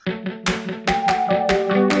Hello,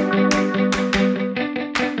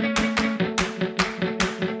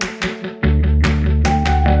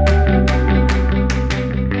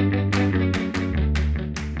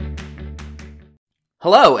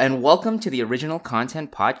 and welcome to the Original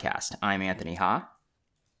Content Podcast. I'm Anthony Ha.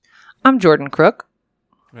 I'm Jordan Crook.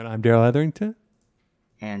 And I'm Daryl Etherington.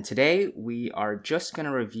 And today we are just going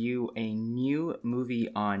to review a new movie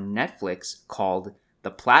on Netflix called The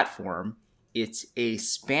Platform. It's a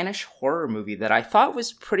Spanish horror movie that I thought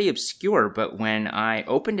was pretty obscure, but when I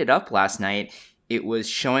opened it up last night, it was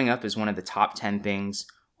showing up as one of the top 10 things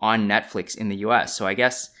on Netflix in the US. So I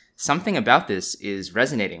guess something about this is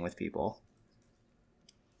resonating with people.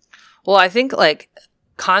 Well, I think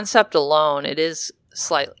concept alone, it is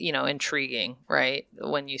slightly, intriguing, right?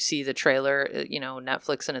 When you see the trailer,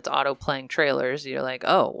 Netflix and its auto-playing trailers, you're like,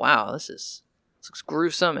 oh, wow, this looks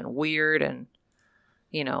gruesome and weird and,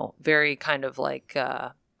 very kind of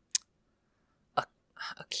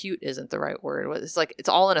acute isn't the right word. It's like, it's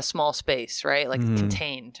all in a small space, right? Like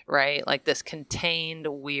contained, right? Like this contained,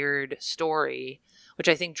 weird story, which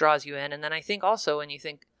I think draws you in. And then I think also when you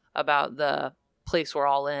think about the place we're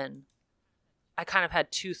all in, I kind of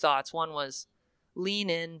had two thoughts. One was lean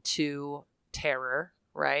into terror,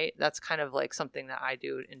 right? That's kind of like something that I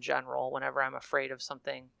do in general whenever I'm afraid of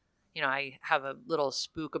something. I have a little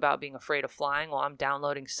spook about being afraid of flying. Well, I'm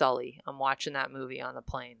downloading Sully. I'm watching that movie on the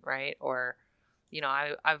plane, right? Or,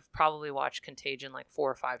 I've probably watched Contagion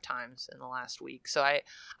 4 or 5 times in the last week. So I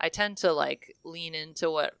tend to lean into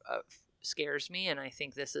what scares me. And I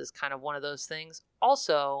think this is kind of one of those things.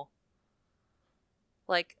 Also,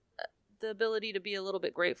 the ability to be a little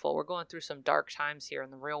bit grateful. We're going through some dark times here in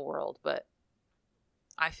the real world, but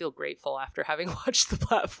I feel grateful after having watched The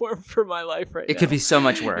Platform for my life right now. It could be so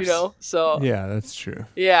much worse. So yeah, that's true.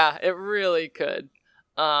 Yeah, it really could.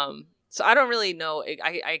 So I don't really know.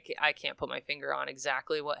 I can't put my finger on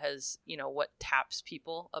exactly what has, what taps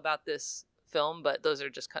people about this film, but those are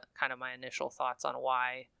just kind of my initial thoughts on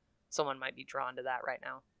why someone might be drawn to that right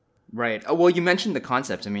now. Right. Well, you mentioned the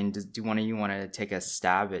concept. I mean, do one of you want to take a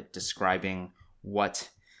stab at describing what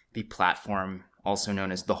The Platform, also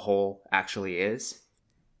known as The Hole, actually is?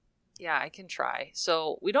 Yeah, I can try.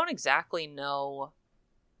 So we don't exactly know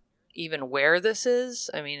even where this is.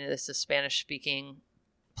 I mean, this is a Spanish-speaking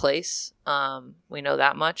place. We know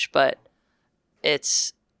that much, but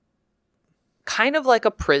it's kind of like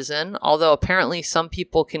a prison, although apparently some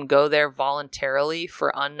people can go there voluntarily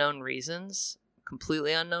for unknown reasons.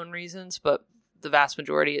 Completely unknown reasons, but the vast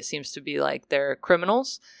majority, it seems to be they're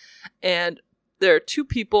criminals. And there are 2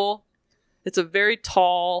 people. It's a very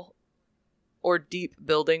tall or deep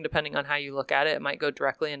building, depending on how you look at it. It might go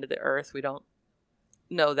directly into the earth. We don't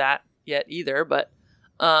know that yet either, but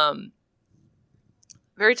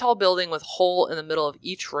very tall building with a hole in the middle of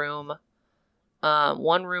each room,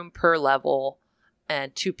 1 room per level,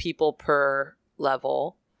 and 2 people per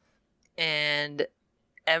level. And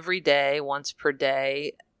every day, once per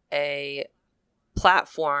day, a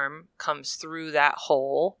platform comes through that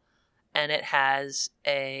hole, and it has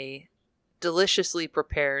a deliciously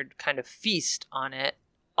prepared kind of feast on it.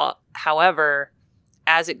 However,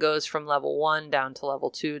 as it goes from level 1 down to level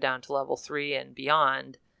 2, down to level 3 and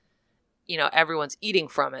beyond, everyone's eating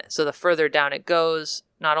from it. So the further down it goes,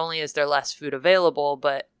 not only is there less food available,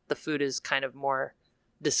 but the food is kind of more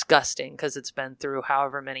disgusting because it's been through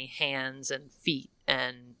however many hands and feet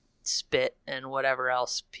and spit and whatever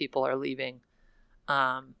else people are leaving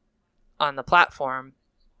on the platform.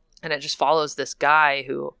 And it just follows this guy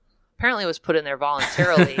who apparently was put in there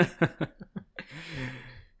voluntarily.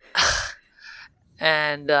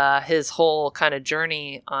 And his whole kind of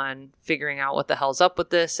journey on figuring out what the hell's up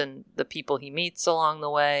with this and the people he meets along the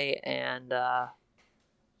way, and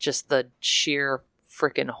just the sheer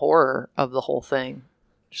freaking horror of the whole thing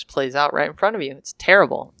just plays out right in front of you. It's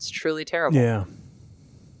terrible. It's truly terrible. Yeah.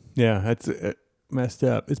 Yeah, that's messed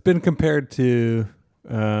up. It's been compared to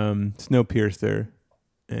Snowpiercer,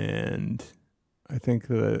 and I think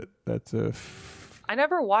that's I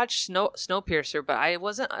never watched Snowpiercer, but I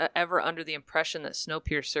wasn't ever under the impression that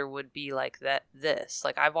Snowpiercer would be like that.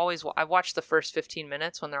 I've watched the first 15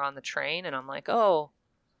 minutes when they're on the train, and I'm like, oh.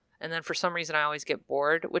 And then for some reason I always get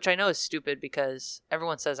bored, which I know is stupid because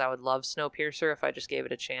everyone says I would love Snowpiercer if I just gave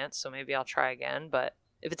it a chance. So maybe I'll try again. But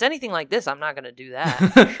if it's anything like this, I'm not going to do that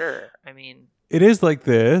for sure. I mean, it is like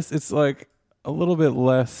this. It's like a little bit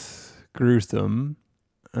less gruesome.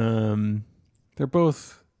 They're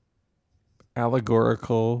both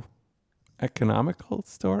allegorical, economical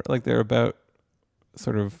story. Like they're about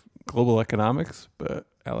sort of global economics, but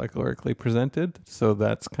allegorically presented. So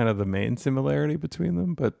that's kind of the main similarity between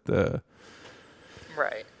them. But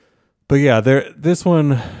right. But yeah, this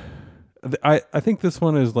one, I think this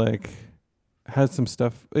one is like has some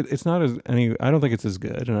stuff. It's not as any. I don't think it's as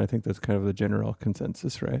good, and I think that's kind of the general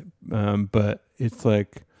consensus, right? But it's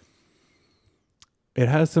like it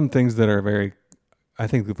has some things that are very, I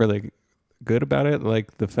think, really good about it,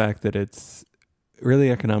 like the fact that it's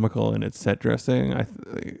really economical in its set dressing.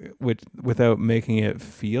 Which without making it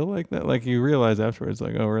feel like that, like you realize afterwards,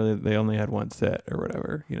 like, oh, really, they only had one set or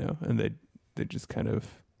whatever, and they just kind of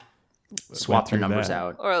swap their numbers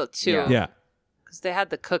out. Or two. Yeah. Because they had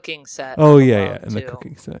the cooking set. Oh, yeah. And too. the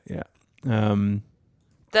cooking set, yeah.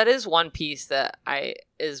 That is one piece that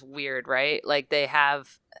is weird, right? Like they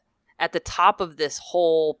have at the top of this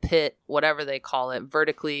whole pit, whatever they call it,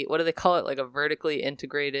 what do they call it? Like a vertically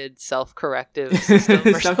integrated self-corrective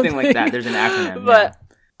system or something like that. There's an acronym. But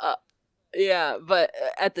but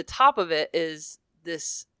at the top of it is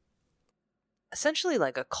this essentially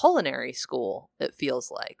like a culinary school, it feels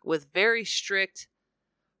like, with very strict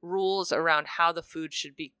rules around how the food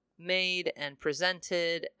should be made and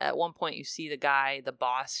presented. At one point you see the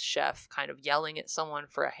boss chef kind of yelling at someone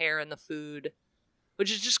for a hair in the food, which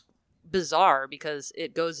is just bizarre because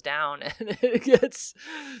it goes down and it gets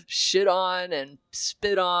shit on and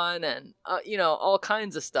spit on and all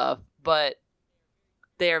kinds of stuff, but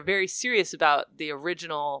they are very serious about the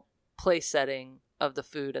original place setting of the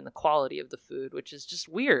food and the quality of the food, which is just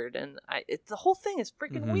weird. And the whole thing is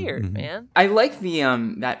freaking weird, man. I like the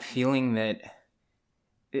that feeling that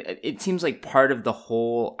it seems like part of the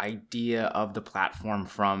whole idea of the platform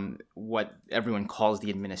from what everyone calls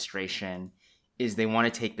the administration is they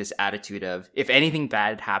want to take this attitude of, if anything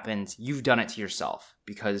bad happens, you've done it to yourself,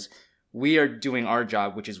 because we are doing our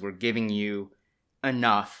job, which is we're giving you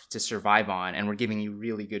enough to survive on, and we're giving you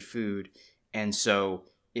really good food. And so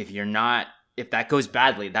if that goes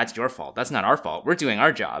badly, that's your fault. That's not our fault. We're doing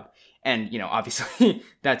our job. And, obviously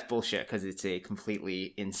that's bullshit because it's a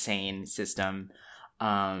completely insane system.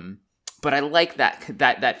 But I like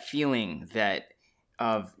that feeling that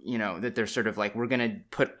that they're sort of like, we're going to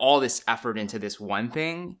put all this effort into this one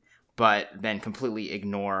thing, but then completely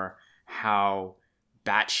ignore how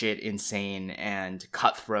batshit insane and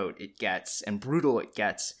cutthroat it gets and brutal it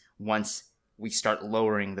gets once we start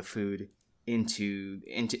lowering the food into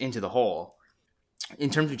the hole. In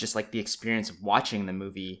terms of just like the experience of watching the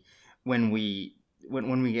movie, when we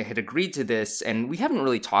had agreed to this, and we haven't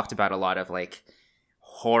really talked about a lot of like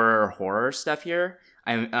horror stuff here.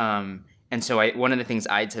 And so one of the things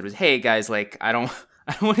I'd said was, hey guys, like I don't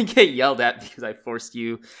want to get yelled at because I forced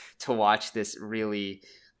you to watch this really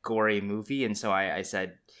gory movie. And so I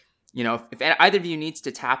said, if either of you needs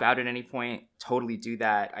to tap out at any point, totally do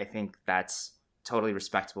that. I think that's totally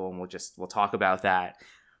respectable, and we'll talk about that.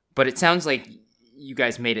 But it sounds like you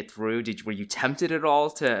guys made it through. Were you tempted at all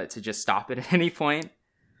to just stop it at any point?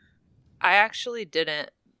 I actually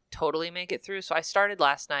didn't totally make it through. So I started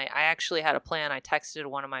last night. I actually had a plan. I texted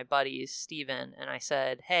one of my buddies, Steven, and I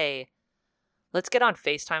said, hey, let's get on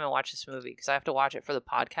FaceTime and watch this movie because I have to watch it for the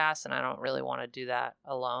podcast and I don't really want to do that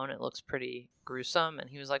alone. It looks pretty gruesome. And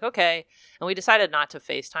he was like, okay. And we decided not to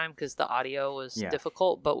FaceTime because the audio was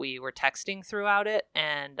difficult, but we were texting throughout it.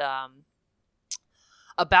 And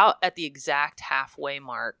about at the exact halfway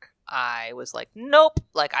mark, I was like, nope.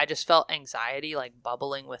 Like I just felt anxiety like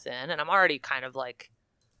bubbling within, and I'm already kind of like,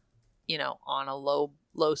 on a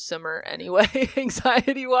low simmer anyway,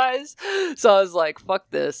 anxiety wise. So I was like,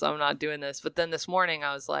 fuck this. I'm not doing this. But then this morning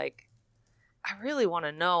I was like, I really want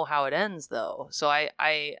to know how it ends though. So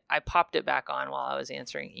I popped it back on while I was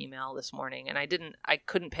answering email this morning, and I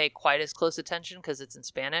couldn't pay quite as close attention because it's in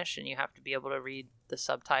Spanish and you have to be able to read the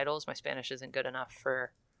subtitles. My Spanish isn't good enough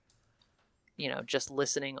for, just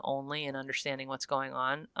listening only and understanding what's going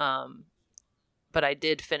on. But I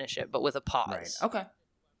did finish it, but with a pause. Right. Okay.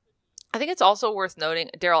 I think it's also worth noting,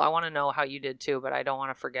 Daryl, I want to know how you did too, but I don't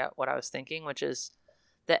want to forget what I was thinking, which is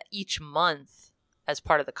that each month, as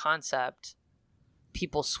part of the concept,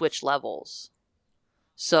 people switch levels.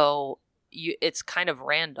 So it's kind of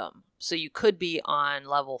random. So you could be on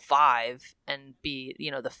level 5 and be,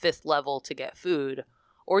 the 5th level to get food,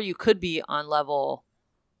 or you could be on level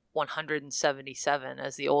 177.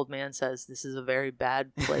 As the old man says, this is a very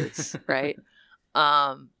bad place, right?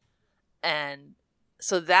 And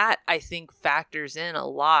so that, I think, factors in a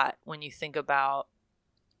lot when you think about,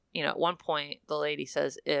 at one point, the lady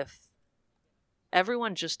says, if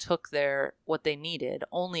everyone just took what they needed,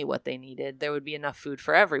 only what they needed, there would be enough food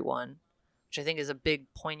for everyone, which I think is a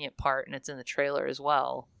big poignant part, and it's in the trailer as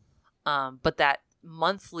well. But that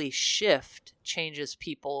monthly shift changes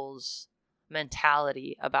people's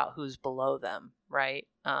mentality about who's below them, right?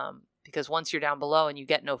 Because once you're down below and you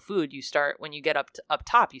get no food, when you get up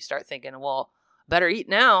top, you start thinking, well, better eat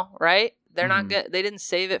now, right? They're not good. They didn't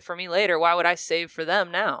save it for me later. Why would I save for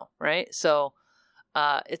them now, right? So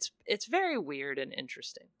it's very weird and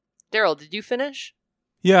interesting. Daryl, did you finish?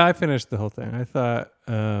 Yeah, I finished the whole thing. I thought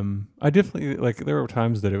I definitely there were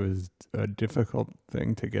times that it was a difficult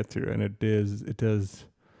thing to get through, and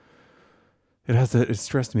it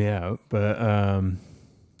stressed me out, but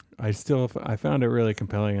I found it really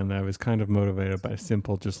compelling, and I was kind of motivated by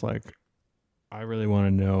simple, just like, I really want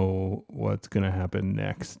to know what's going to happen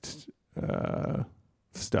next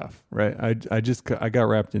stuff, right? I got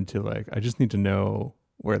wrapped into I just need to know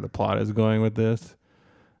where the plot is going with this.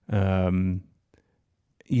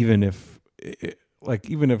 Even if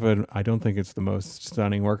I don't think it's the most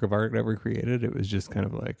stunning work of art ever created, it was just kind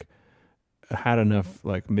of had enough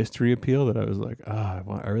mystery appeal that I was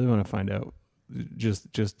I really want to find out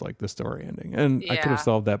just like the story ending. And I could have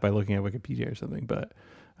solved that by looking at Wikipedia or something, but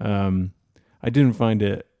I didn't find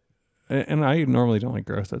it, and I normally don't like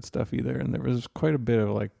gross out stuff either, and there was quite a bit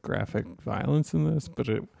of graphic violence in this, but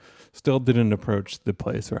it still didn't approach the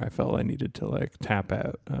place where I felt I needed to tap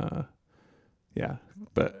out.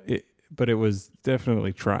 But it was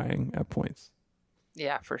definitely trying at points.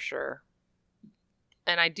 Yeah, for sure.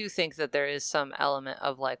 And I do think that there is some element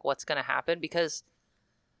of what's going to happen, because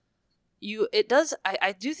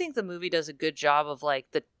I do think the movie does a good job of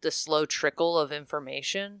the slow trickle of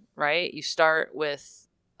information, right? You start with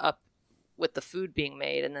the food being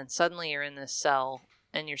made, and then suddenly you're in this cell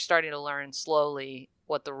and you're starting to learn slowly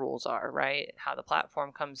what the rules are, right? How the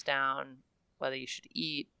platform comes down, whether you should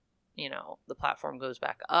eat, the platform goes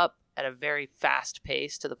back up at a very fast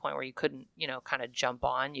pace to the point where you couldn't, kind of jump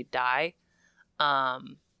on, you'd die.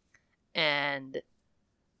 And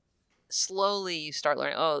slowly you start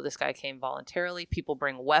learning, oh, this guy came voluntarily. People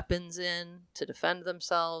bring weapons in to defend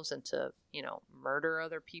themselves and to, murder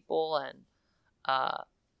other people. And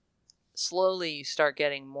slowly you start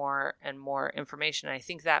getting more and more information. And I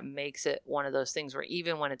think that makes it one of those things where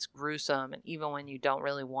even when it's gruesome and even when you don't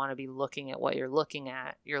really want to be looking at what you're looking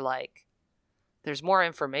at, you're there's more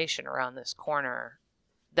information around this corner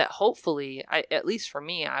that hopefully, at least for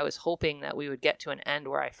me, I was hoping that we would get to an end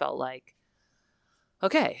where I felt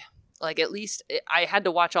okay, at least I had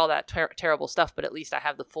to watch all that terrible stuff, but at least I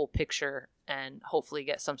have the full picture and hopefully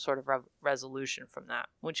get some sort of resolution from that,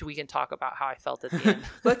 which we can talk about how I felt at the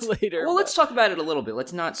end later. Well, let's talk about it a little bit.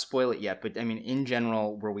 Let's not spoil it yet, but I mean, in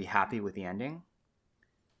general, were we happy with the ending?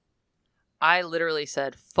 I literally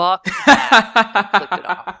said, fuck that, and clicked it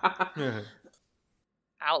off.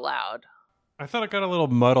 Out loud. I thought it got a little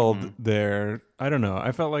muddled there. I don't know.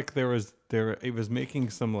 I felt like it was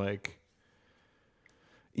making some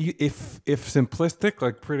if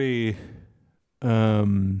simplistic, pretty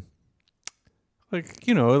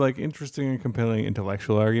interesting and compelling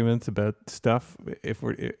intellectual arguments about stuff, if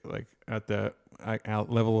we're at the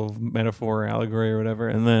level of metaphor or allegory or whatever,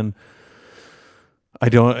 and then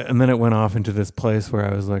it went off into this place where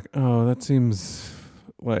I was oh, that seems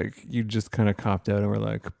you just kind of copped out and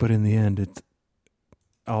were but in the end it's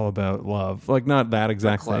all about love. Not that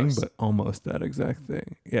exact thing, but almost that exact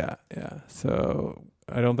thing. Yeah. So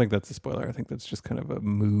I don't think that's a spoiler. I think that's just kind of a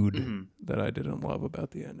mood that I didn't love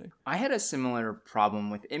about the ending. I had a similar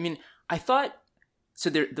problem with, I thought,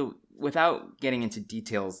 so without getting into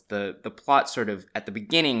details, the plot sort of at the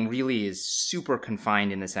beginning really is super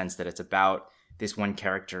confined in the sense that it's about this one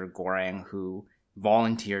character, Goreng, who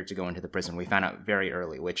volunteered to go into the prison. We found out very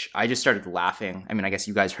early, which I just started laughing. I guess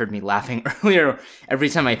you guys heard me laughing earlier every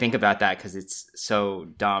time I think about that, because it's so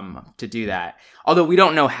dumb to do that. Although we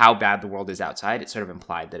don't know how bad the world is outside. It's sort of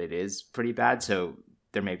implied that it is pretty bad, so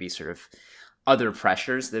there may be sort of other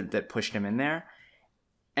pressures that pushed him in there.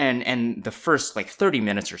 And the first 30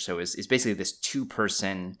 minutes or so is basically this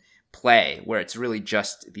two-person play where it's really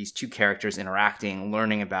just these two characters interacting,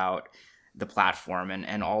 learning about the platform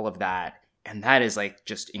and all of that. And that is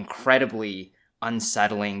just incredibly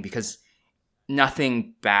unsettling, because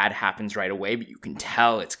nothing bad happens right away, but you can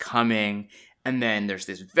tell it's coming. And then there's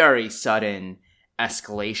this very sudden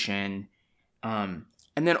escalation. And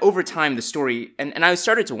then over time, the story, and I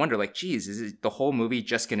started to wonder, geez, is the whole movie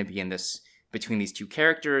just going to be in this, between these two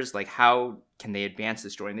characters? How can they advance the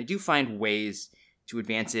story? And they do find ways to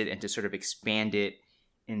advance it and to sort of expand it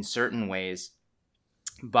in certain ways.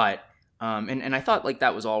 But and I thought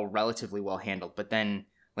that was all relatively well handled, but then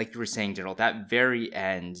like you were saying, Daryl, that very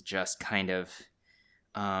end just kind of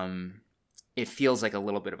it feels like a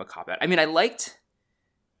little bit of a cop out. I liked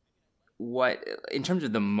what, in terms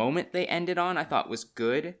of the moment they ended on, I thought was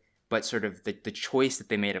good, but sort of the choice that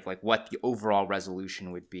they made of what the overall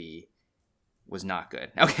resolution would be was not good.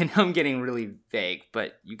 Okay, now I'm getting really vague,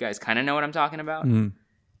 but you guys kind of know what I'm talking about. Mm.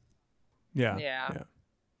 Yeah.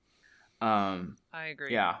 I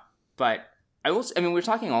agree. Yeah, but we're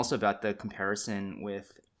talking also about the comparison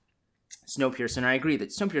with Snowpiercer, and I agree that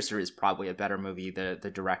Snowpiercer is probably a better movie.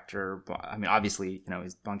 The director, I mean, obviously,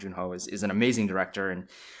 Bong Joon-ho is an amazing director,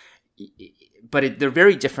 but they're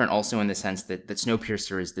very different also in the sense that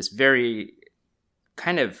Snowpiercer is this very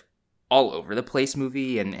kind of all over the place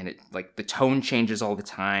movie, and it, like, the tone changes all the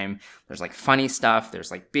time. There's like funny stuff,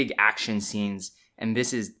 there's like big action scenes, and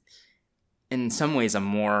this is in some ways a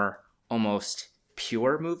more almost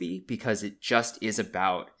pure movie because it just is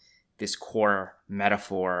about this core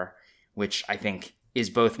metaphor, which I think is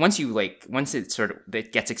both, once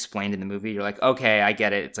it gets explained in the movie, you're like, okay, I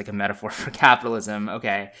get it. It's like a metaphor for capitalism.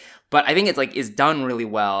 Okay. But I think it's like, is done really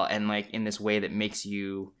well. And like in this way that makes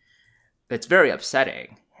you, that's very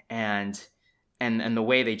upsetting. And the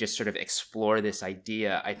way they just sort of explore this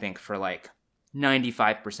idea, I think for like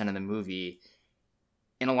 95% of the movie,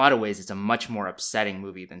 in a lot of ways, it's a much more upsetting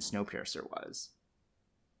movie than Snowpiercer was.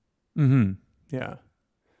 Mm-hmm. Yeah.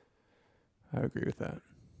 I agree with that.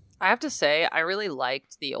 I have to say, I really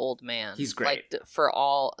liked the old man. He's great. Like, for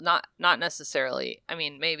all, not necessarily, I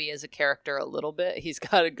mean, maybe as a character a little bit. He's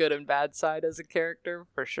got a good and bad side as a character,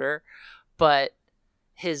 for sure. But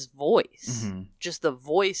his voice, just the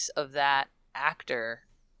voice of that actor,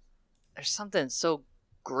 there's something so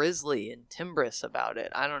grisly and timbrous about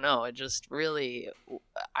it. I don't know. It just really,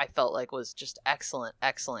 I felt like was just excellent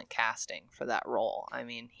casting for that role. I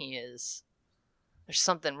mean, there's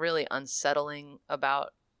something really unsettling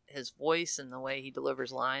about his voice and the way he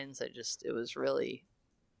delivers lines. It was really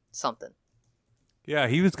something. Yeah,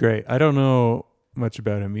 he was great. I don't know much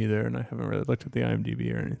about him either, and I haven't really looked at the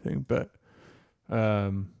IMDb or anything, but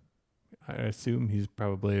I assume he's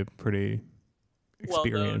probably a pretty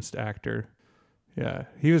experienced actor. Yeah,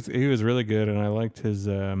 he was really good, and I liked his.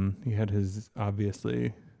 He had his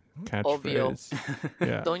obviously catchphrase.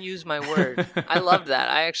 Yeah, don't use my word. I loved that.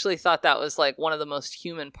 I actually thought that was like one of the most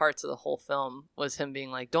human parts of the whole film was him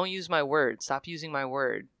being like, "Don't use my word. Stop using my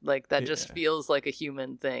word." Like that just feels like a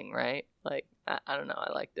human thing, right? Like I don't know.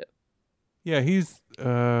 I liked it. Yeah, he's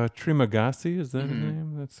Trimagasi. Is that his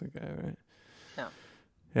name? That's the guy, right? Yeah.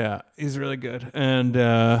 Yeah, he's really good, and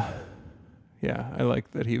yeah, I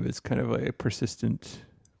like that he was kind of a persistent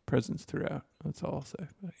presence throughout. That's all I'll say.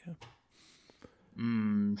 But yeah.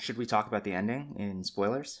 Should we talk about the ending in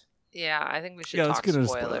spoilers? Yeah, I think we should talk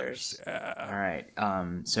spoilers. All right.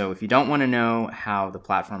 So if you don't want to know how the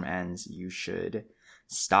platform ends, you should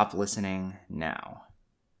stop listening now.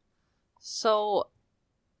 So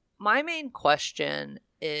my main question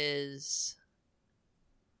is,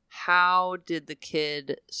 how did the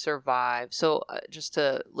kid survive? So just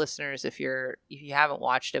to listeners, if you haven't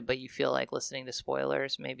watched it but you feel like listening to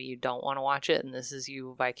spoilers, maybe you don't want to watch it and this is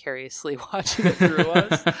you vicariously watching it through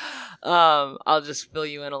us, I'll just fill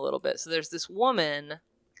you in a little bit. So there's this woman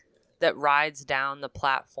that rides down the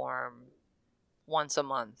platform once a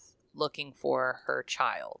month looking for her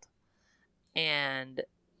child, and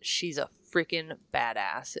she's a freaking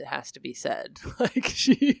badass, it has to be said. Like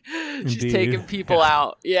she's taking people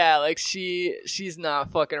out. Yeah, like she's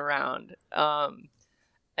not fucking around. And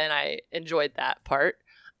I enjoyed that part.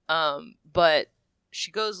 But she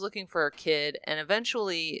goes looking for her kid, and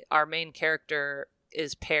eventually our main character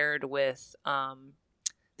is paired with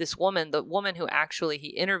this woman, the woman who actually he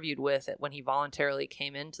interviewed with when he voluntarily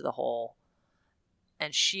came into the hole.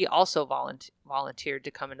 And she also volunteered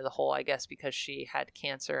to come into the hole, I guess, because she had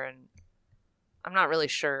cancer. And I'm not really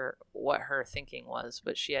sure what her thinking was,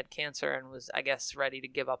 but she had cancer and was, I guess, ready to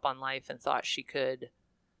give up on life and thought she could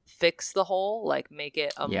fix the hole, like make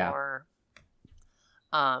it a more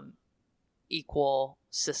equal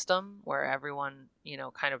system where everyone,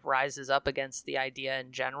 kind of rises up against the idea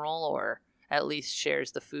in general, or at least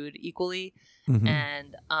shares the food equally. Mm-hmm.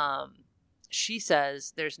 And she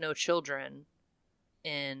says there's no children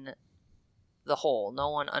in the hole. No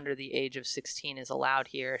one under the age of 16 is allowed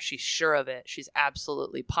here. She's sure of it. She's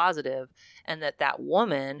absolutely positive. And that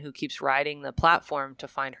woman who keeps riding the platform to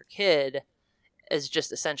find her kid is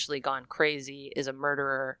just essentially gone crazy, is a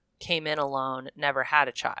murderer, came in alone, never had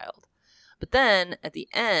a child. But then at the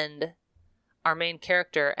end, our main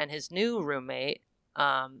character and his new roommate,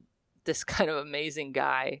 this kind of amazing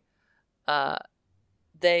guy,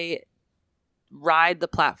 they ride the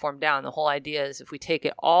platform down. The whole idea is if we take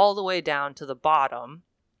it all the way down to the bottom,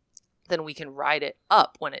 then we can ride it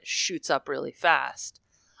up when it shoots up really fast.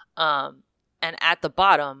 And at the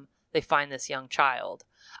bottom, they find this young child.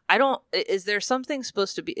 Is there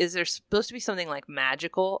supposed to be something like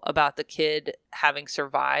magical about the kid having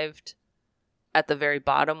survived at the very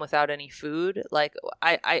bottom without any food. Like,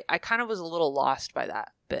 I kind of was a little lost by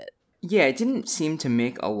that bit. Yeah, it didn't seem to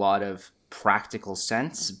make a lot of practical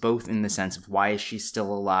sense, both in the sense of why is she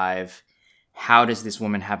still alive? How does this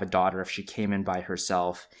woman have a daughter if she came in by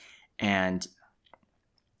herself? And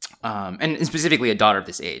specifically a daughter of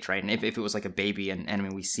this age, right? And if it was like a baby, and I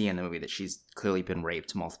mean, we see in the movie that she's clearly been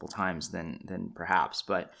raped multiple times, then perhaps.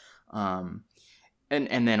 But and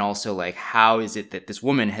then also, like, how is it that this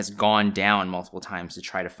woman has gone down multiple times to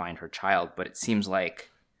try to find her child, but it seems like,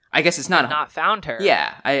 I guess it's not found her.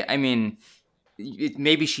 Yeah, I mean,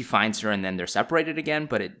 maybe she finds her and then they're separated again,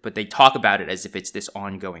 but they talk about it as if it's this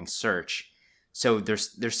ongoing search. So there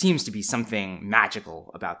seems to be something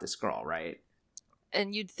magical about this girl, right?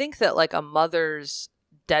 And you'd think that like a mother's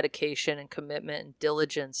dedication and commitment and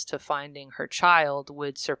diligence to finding her child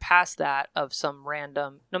would surpass that of some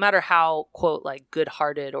random, no matter how, quote, like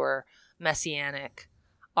good-hearted or messianic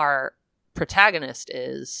our protagonist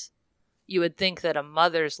is. You would think that a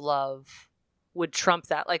mother's love would trump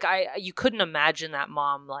that. Like, you couldn't imagine that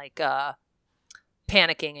mom like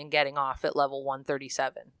panicking and getting off at level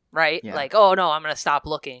 137, right? Yeah. Like, oh no, I'm gonna stop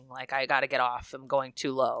looking. Like, I gotta get off. I'm going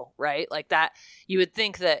too low, right? Like that. You would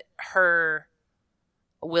think that her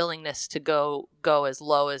willingness to go as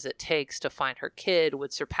low as it takes to find her kid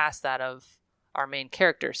would surpass that of our main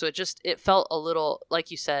character. So it felt a little,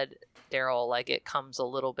 like you said, Daryl, like it comes a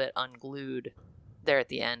little bit unglued there at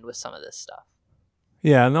the end with some of this stuff.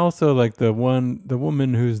 Yeah, and also like the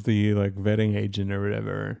woman who's the like vetting agent or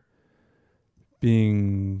whatever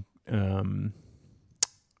being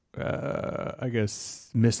I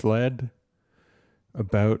guess misled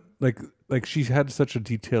about like she had such a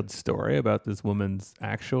detailed story about this woman's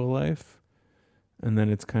actual life, and then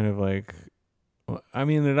it's kind of like, well, I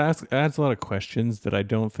mean, it adds a lot of questions that I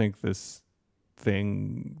don't think this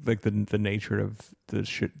thing, like the nature of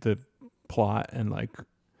the plot and like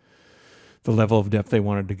the level of depth they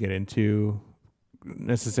wanted to get into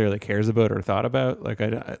necessarily cares about or thought about. Like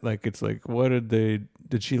I like, it's like, what did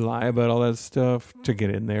she lie about all that stuff to get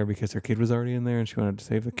in there because her kid was already in there and she wanted to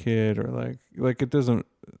save the kid, or like it doesn't,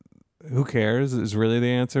 who cares is really the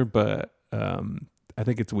answer. But I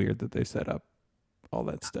think it's weird that they set up all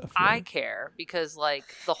that stuff. I care because like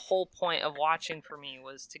the whole point of watching for me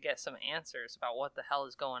was to get some answers about what the hell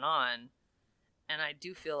is going on. And I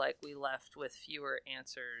do feel like we left with fewer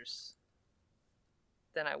answers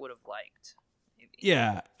than I would have liked. Maybe.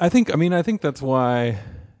 Yeah, I think that's why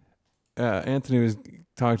Anthony was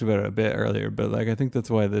talked about it a bit earlier, but like I think that's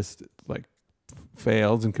why this like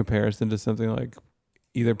fails in comparison to something like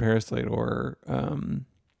either Parasite or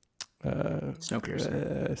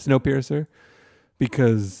Snowpiercer,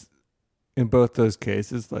 because in both those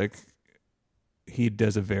cases, like he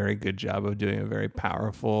does a very good job of doing a very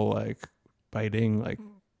powerful, like biting, like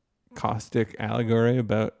caustic allegory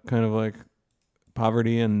about kind of like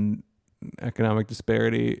poverty and economic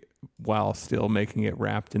disparity, while still making it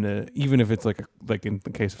wrapped in a, even if it's like in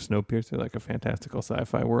the case of Snowpiercer, like a fantastical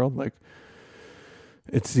sci-fi world, like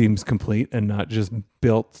it seems complete and not just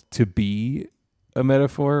built to be a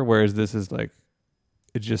metaphor. Whereas this is like,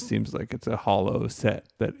 it just seems like it's a hollow set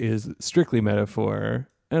that is strictly metaphor,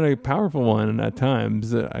 and a powerful one at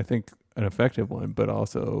times, I think an effective one, but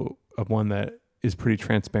also a one that is pretty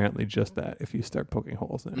transparently just that if you start poking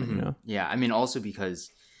holes in it, you know? Yeah, I mean, also because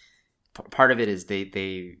part of it is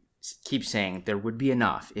they keep saying there would be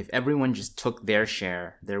enough. If everyone just took their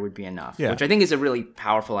share, there would be enough, which I think is a really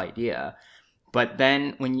powerful idea. But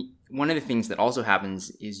then one of the things that also happens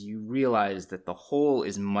is you realize that the hole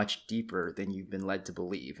is much deeper than you've been led to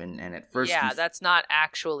believe. And at first... Yeah, that's not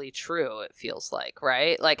actually true, it feels like,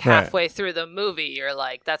 right? Like halfway through the movie, you're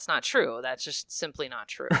like, that's not true. That's just simply not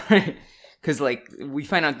true. Because, like, we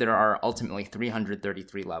find out there are ultimately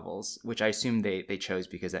 333 levels, which I assume they chose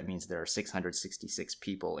because that means there are 666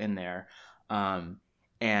 people in there.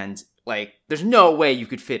 And, like, there's no way you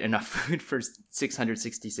could fit enough food for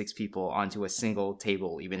 666 people onto a single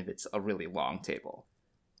table, even if it's a really long table.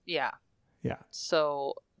 Yeah. Yeah.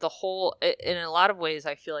 So the whole, in a lot of ways,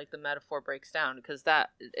 I feel like the metaphor breaks down, because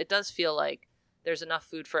it does feel like there's enough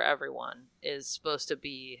food for everyone is supposed to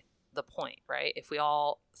be the point, right? If we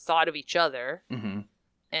all thought of each other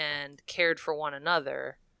and cared for one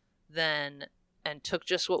another, then, and took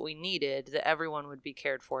just what we needed, that everyone would be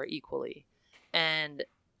cared for equally. And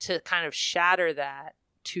to kind of shatter that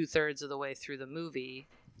 2/3 of the way through the movie,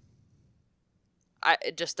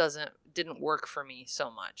 it just didn't work for me so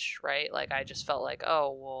much, right? Like, I just felt like,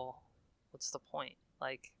 oh, well, what's the point?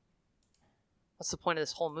 Like, what's the point of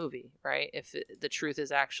this whole movie, right? If the truth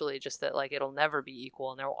is actually just that, like, it'll never be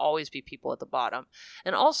equal and there will always be people at the bottom.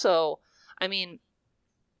 And also, I mean,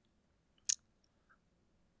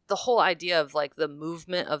 the whole idea of like the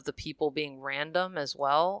movement of the people being random as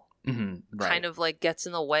well kind of like gets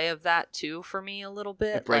in the way of that too for me a little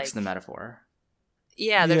bit. It breaks like, the metaphor.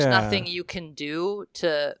 Yeah, there's nothing you can do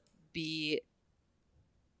to be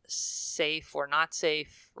safe or not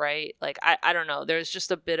safe, right? Like I don't know. There's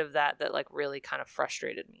just a bit of that like really kind of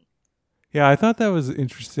frustrated me. Yeah, I thought that was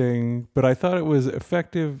interesting, but I thought it was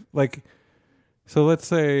effective. Like, so let's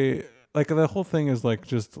say, like, the whole thing is like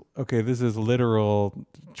just, okay, this is literal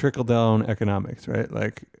trickle down economics, right?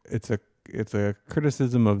 Like, it's a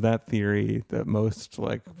criticism of that theory that most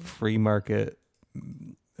like free market,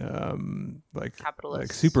 like capitalists,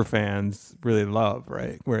 like super fans really love,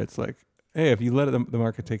 right? Where it's like, hey, if you let the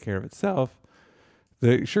market take care of itself,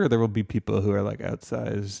 sure, there will be people who are like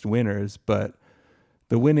outsized winners, but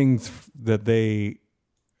the winnings that they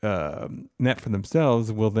net for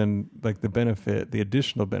themselves will then, like, the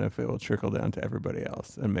additional benefit will trickle down to everybody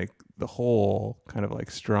else and make the whole kind of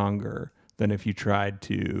like stronger than if you tried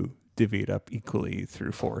to divvy it up equally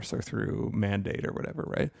through force or through mandate or whatever,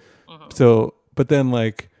 right? So, but then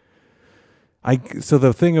like, so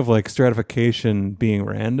the thing of like stratification being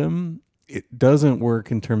random, it doesn't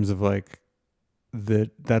work in terms of like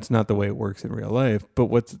that's not the way it works in real life. But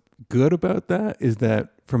what's good about that is that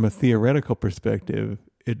from a theoretical perspective,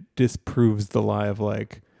 it disproves the lie of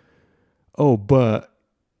like, oh, but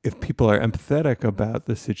if people are empathetic about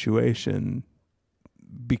the situation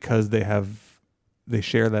because they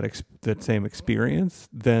share that same experience,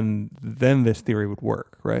 then this theory would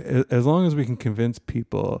work, right? As long as we can convince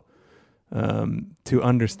people to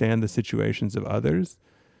understand the situations of others,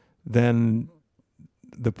 then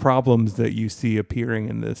the problems that you see appearing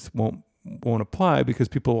in this won't apply, because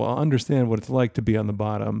people will understand what it's like to be on the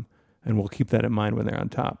bottom and will keep that in mind when they're on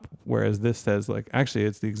top. Whereas this says, like, actually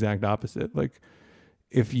it's the exact opposite. Like,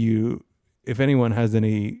 if anyone has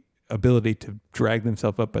any ability to drag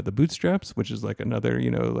themselves up by the bootstraps, which is like another,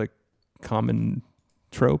 like common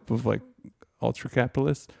trope of like ultra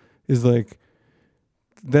capitalists, is like,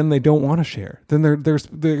 then they don't want to share. Then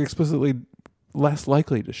they're explicitly less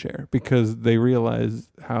likely to share because they realize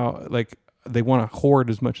how, like, they want to hoard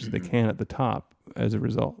as much as they can at the top as a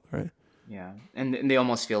result, right? Yeah, and they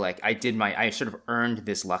almost feel like I sort of earned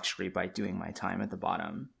this luxury by doing my time at the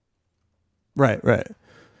bottom. Right.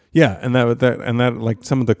 Yeah, and that like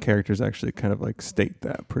some of the characters actually kind of like state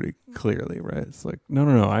that pretty clearly, right? It's like, no,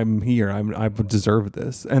 I'm here, I deserve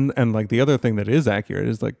this, and like the other thing that is accurate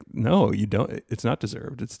is like, no, you don't. It's not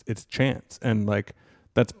deserved. It's chance, and like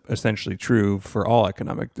that's essentially true for all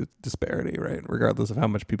economic disparity, right? Regardless of how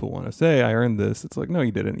much people want to say, I earned this. It's like, no,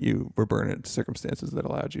 you didn't. You were born into circumstances that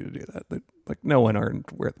allowed you to do that. Like no one earned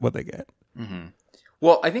what they get. Mm-hmm.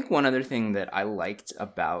 Well, I think one other thing that I liked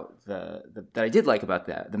about that I did like about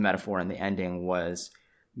the metaphor and the ending was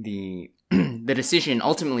the the decision.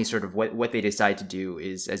 Ultimately, sort of what they decide to do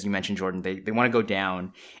is, as you mentioned, Jordan, they want to go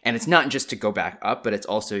down, and it's not just to go back up, but it's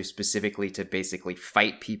also specifically to basically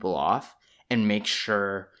fight people off and make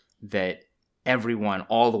sure that everyone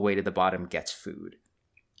all the way to the bottom gets food.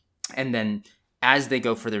 And then as they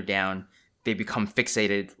go further down, they become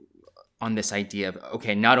fixated on this idea of,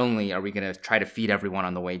 okay, not only are we going to try to feed everyone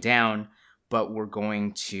on the way down, but we're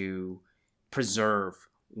going to preserve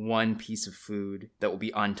one piece of food that will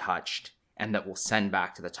be untouched and that we'll send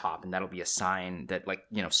back to the top. And that'll be a sign that, like,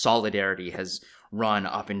 solidarity has run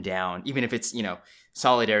up and down, even if it's,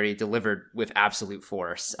 solidarity delivered with absolute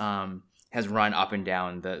force, has run up and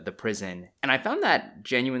down the prison. And I found that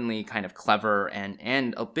genuinely kind of clever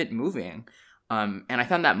and a bit moving. And I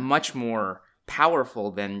found that much more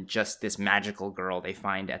powerful than just this magical girl they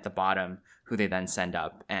find at the bottom who they then send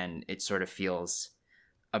up. And it sort of feels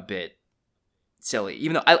a bit silly.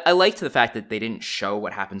 Even though I liked the fact that they didn't show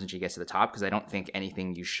what happens when she gets to the top, because I don't think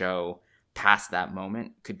anything you show past that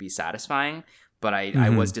moment could be satisfying. But I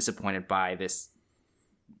was disappointed by this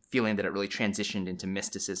feeling that it really transitioned into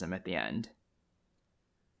mysticism at the end.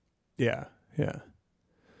 Yeah.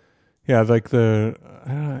 Like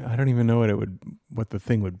I don't even know what the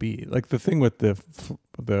thing would be. Like the thing with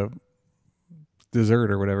the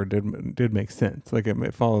dessert or whatever did make sense. Like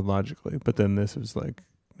it followed logically. But then this was like,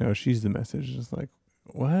 no, she's the message. It's like,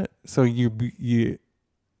 what? So you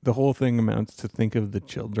the whole thing amounts to think of the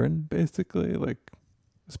children, basically. Like,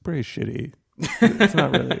 it's pretty shitty. It's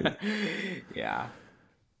not really. Yeah.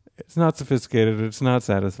 It's not sophisticated. It's not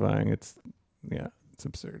satisfying. It's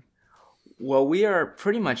absurd. Well, we are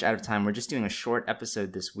pretty much out of time. We're just doing a short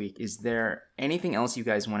episode this week. Is there anything else you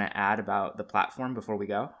guys want to add about the platform before we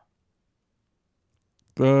go?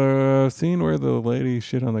 The scene where the lady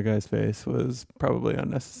shit on the guy's face was probably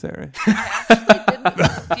unnecessary. I actually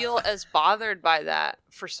didn't feel as bothered by that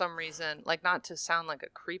for some reason. Like, not to sound like a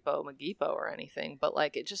creepo mageepo or anything, but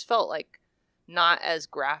like it just felt like not as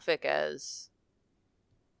graphic as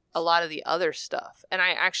a lot of the other stuff. And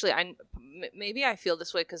maybe I feel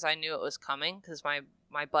this way because I knew it was coming, because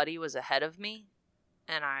my buddy was ahead of me,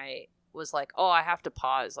 and I was like, oh, I have to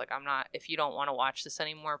pause. Like, if you don't want to watch this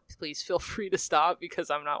anymore, please feel free to stop, because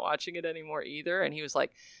I'm not watching it anymore either. And he was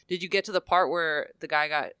like, did you get to the part where the guy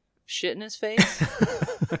got shit in his face?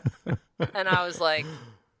 And I was like,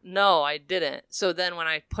 no, I didn't. So then when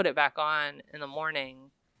I put it back on in the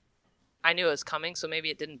morning, I knew it was coming, so maybe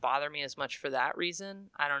it didn't bother me as much for that reason.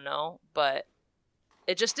 I don't know. But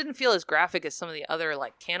it just didn't feel as graphic as some of the other,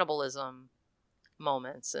 like, cannibalism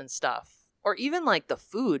moments and stuff. Or even, like, the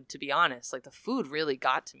food, to be honest. Like, the food really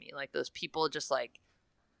got to me. Like, those people just, like,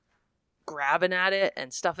 grabbing at it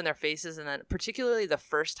and stuff in their faces. And then particularly the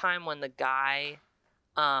first time when the guy,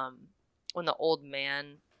 when the old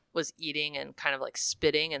man was eating and kind of, like,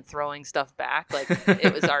 spitting and throwing stuff back. Like,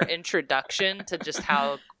 it was our introduction to just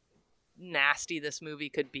how nasty this movie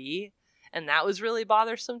could be. And that was really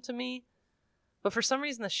bothersome to me. But for some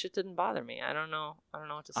reason, this shit didn't bother me. I don't know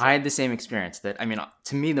what to say. I had the same experience.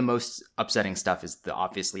 To me, the most upsetting stuff is the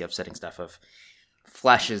obviously upsetting stuff of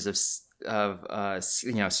flashes of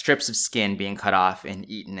strips of skin being cut off and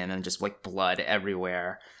eaten, and then just like blood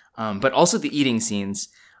everywhere. But also the eating scenes.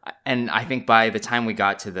 And I think by the time we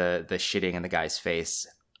got to the shitting in the guy's face,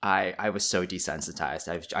 I was so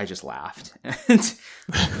desensitized. I just laughed and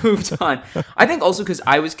moved on. I think also because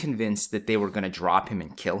I was convinced that they were going to drop him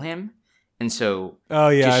and kill him. And so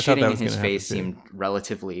just shitting in his face seemed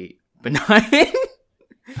relatively benign.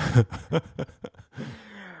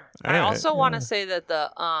 I also want to say that the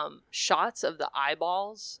shots of the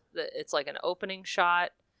eyeballs, it's like an opening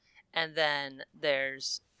shot, and then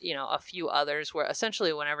there's, a few others where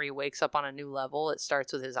essentially whenever he wakes up on a new level, it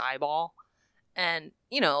starts with his eyeball. And,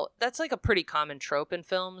 that's like a pretty common trope in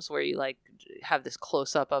films where you like have this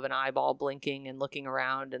close up of an eyeball blinking and looking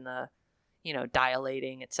around and the,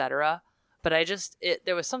 dilating, etc. But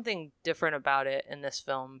there was something different about it in this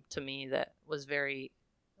film to me that was very,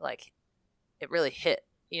 like, it really hit,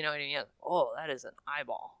 you know what I mean? Oh, that is an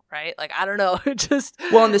eyeball, right? Like, I don't know. It just...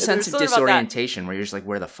 Well, in the sense of disorientation where you're just like,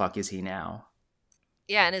 where the fuck is he now?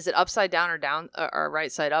 Yeah, and is it upside down or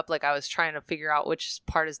right side up? Like, I was trying to figure out which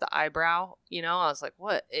part is the eyebrow, I was like,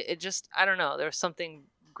 what? It just, I don't know. There was something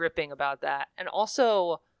gripping about that. And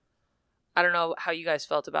also... I don't know how you guys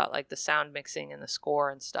felt about like the sound mixing and the score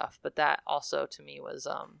and stuff, but that also to me was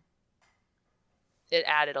it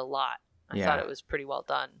added a lot. I thought it was pretty well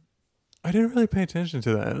done. I didn't really pay attention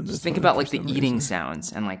to that. Just think about like the eating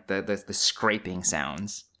sounds and like the scraping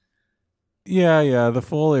sounds. Yeah, the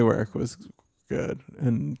Foley work was good,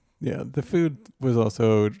 and yeah, the food was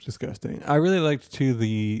also disgusting. I really liked too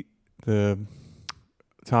the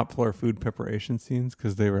top floor food preparation scenes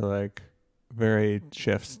because they were like very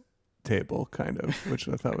chef's table kind of, which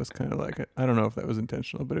I thought was kind of like I don't know if that was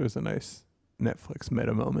intentional, but it was a nice Netflix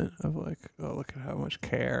meta moment of like, oh, look at how much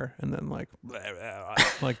care, and then like blah, blah, blah,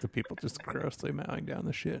 like the people just grossly mowing down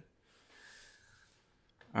the shit.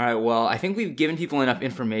 All right, well, I think we've given people enough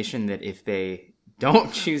information that if they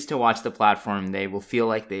don't choose to watch the platform, they will feel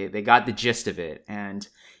like they got the gist of it. And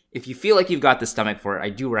if you feel like you've got the stomach for it, I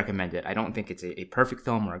do recommend it. I don't think it's a perfect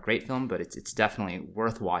film or a great film, but it's definitely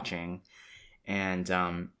worth watching. And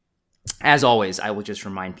as always, I will just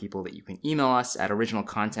remind people that you can email us at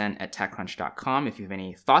originalcontent@techcrunch.com if you have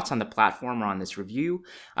any thoughts on the platform or on this review.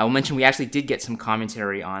 I will mention we actually did get some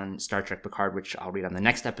commentary on Star Trek Picard, which I'll read on the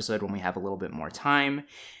next episode when we have a little bit more time.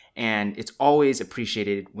 And it's always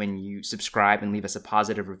appreciated when you subscribe and leave us a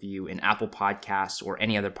positive review in Apple Podcasts or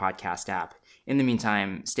any other podcast app. In the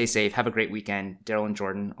meantime, stay safe. Have a great weekend. Daryl and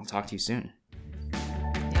Jordan, I'll talk to you soon.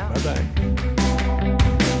 Yeah. Bye-bye.